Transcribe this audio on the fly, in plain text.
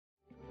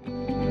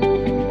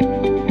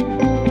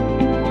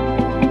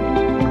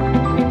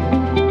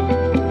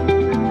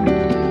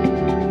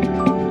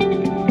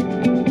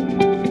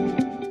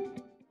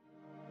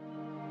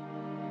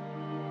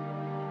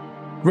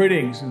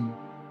Greetings and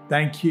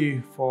thank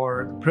you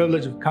for the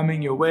privilege of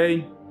coming your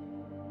way,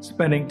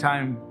 spending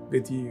time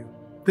with you.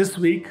 This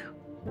week,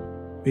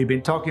 we've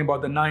been talking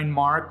about the 9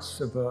 marks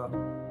of a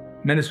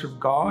minister of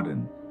God,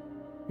 and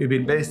we've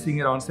been basing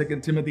it on 2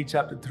 Timothy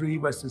chapter 3,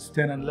 verses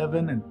 10 and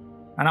 11. And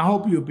I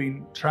hope you've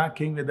been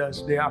tracking with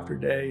us day after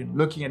day and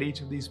looking at each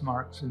of these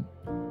marks. And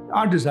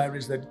our desire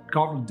is that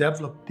God will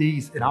develop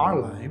these in our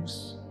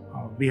lives.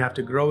 We have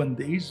to grow in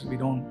these. We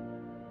don't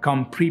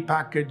come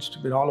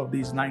pre-packaged with all of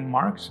these 9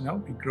 marks.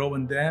 No, we grow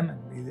in them and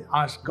we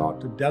ask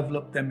God to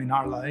develop them in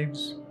our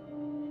lives.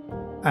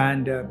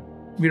 And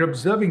we're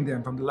observing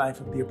them from the life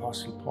of the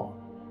Apostle Paul.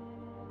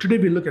 Today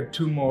we look at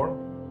 2 more.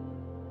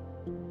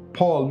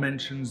 Paul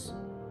mentions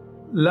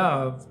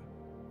love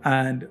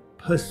and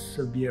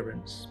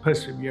perseverance.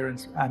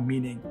 Perseverance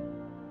meaning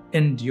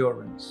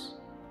endurance.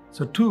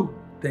 So 2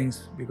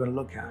 things we're going to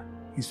look at.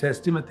 He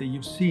says, Timothy,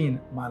 you've seen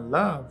my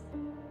love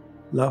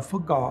for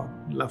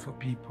God, love for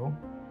people,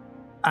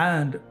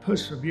 and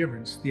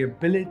perseverance, the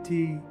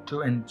ability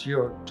to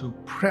endure, to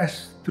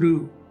press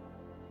through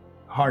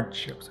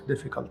hardships,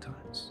 difficult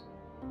times.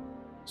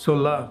 So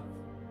love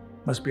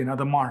must be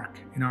another mark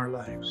in our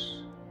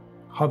lives.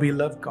 How we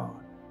love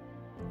God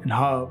and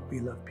how we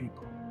love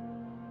people.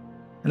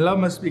 And love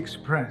must be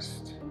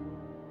expressed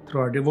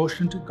through our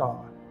devotion to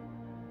God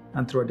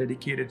and through our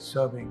dedicated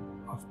serving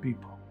of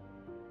people.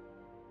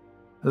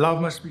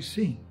 Love must be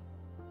seen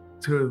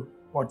through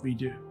what we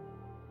do,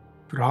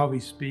 through how we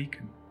speak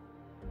and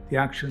the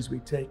actions we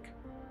take.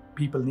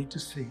 People need to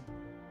see.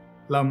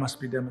 Love must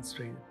be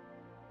demonstrated.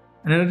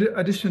 And in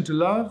addition to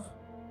love,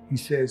 he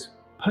says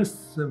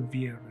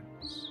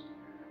perseverance.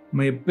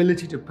 My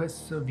ability to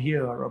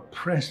persevere or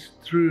press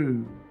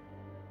through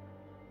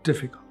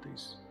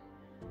difficulties.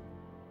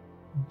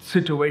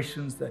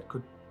 Situations that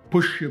could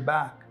push you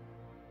back,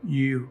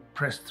 you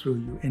press through,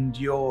 you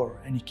endure,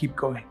 and you keep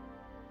going.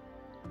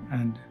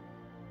 And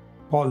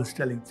Paul is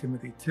telling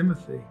Timothy,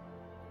 Timothy,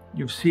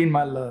 you've seen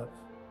my love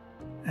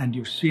and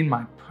you've seen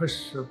my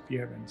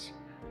perseverance.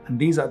 And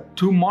these are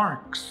 2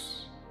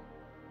 marks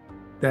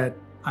that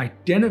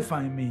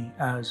identify me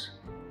as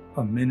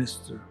a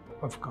minister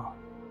of God.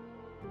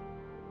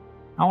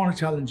 I want to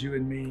challenge you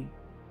and me.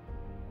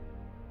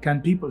 Can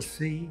people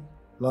see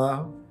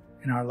love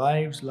in our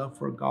lives, love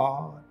for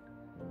God?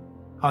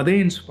 Are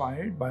they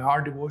inspired by our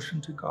devotion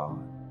to God?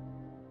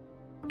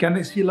 Can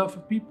they see love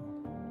for people?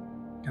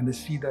 Can they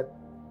see that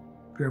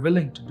we are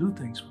willing to do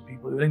things for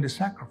people, we're willing to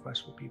sacrifice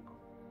for people?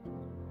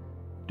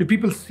 Do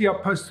people see our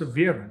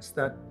perseverance,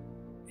 that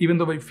even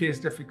though we face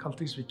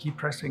difficulties, we keep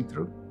pressing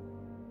through?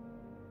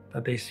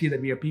 That they see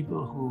that we are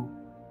people who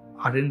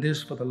are in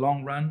this for the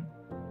long run.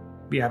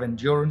 We have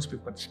endurance,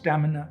 we've got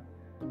stamina,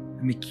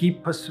 and we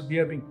keep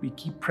persevering, we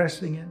keep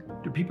pressing in.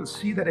 Do people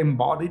see that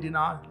embodied in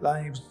our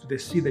lives? Do they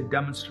see that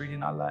demonstrated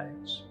in our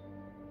lives?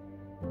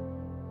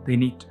 They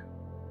need to.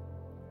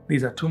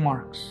 These are 2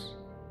 marks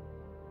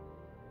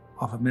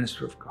of a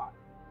minister of God.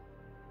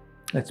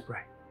 Let's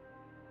pray.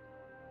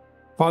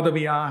 Father,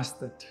 we ask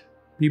that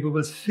people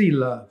will see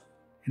love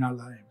in our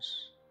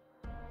lives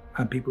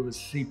and people will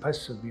see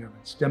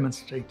perseverance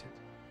demonstrated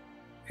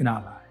in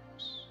our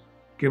lives.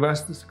 Give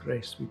us this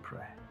grace, we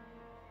pray.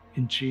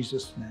 In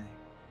Jesus' name,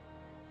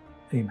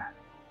 amen.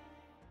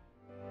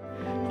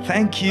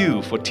 Thank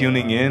you for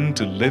tuning in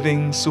to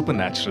Living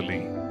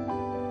Supernaturally.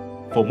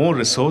 For more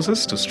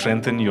resources to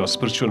strengthen your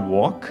spiritual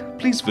walk,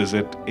 please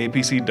visit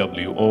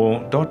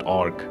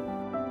apcwo.org.